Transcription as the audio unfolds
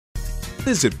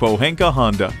Visit Pohanka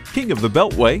Honda, King of the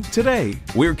Beltway, today.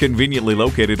 We're conveniently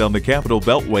located on the Capitol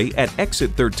Beltway at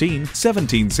Exit 13,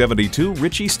 1772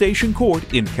 Ritchie Station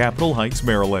Court in Capitol Heights,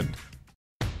 Maryland.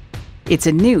 It's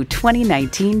a new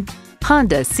 2019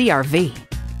 Honda CR-V.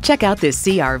 Check out this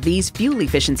CR-V's fuel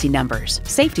efficiency numbers,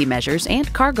 safety measures,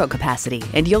 and cargo capacity,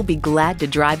 and you'll be glad to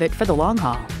drive it for the long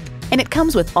haul. And it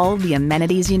comes with all the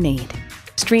amenities you need.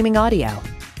 Streaming audio,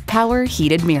 power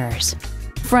heated mirrors,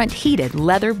 front heated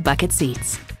leather bucket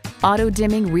seats,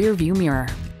 auto-dimming rear view mirror,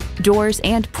 doors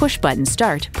and push-button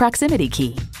start proximity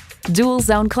key, dual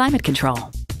zone climate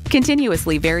control,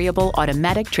 continuously variable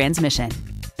automatic transmission,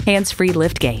 hands-free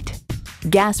liftgate,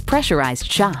 gas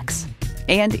pressurized shocks,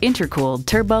 and intercooled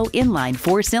turbo inline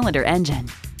 4-cylinder engine.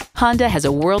 Honda has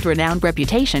a world-renowned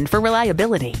reputation for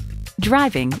reliability.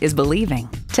 Driving is believing.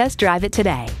 Test drive it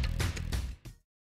today.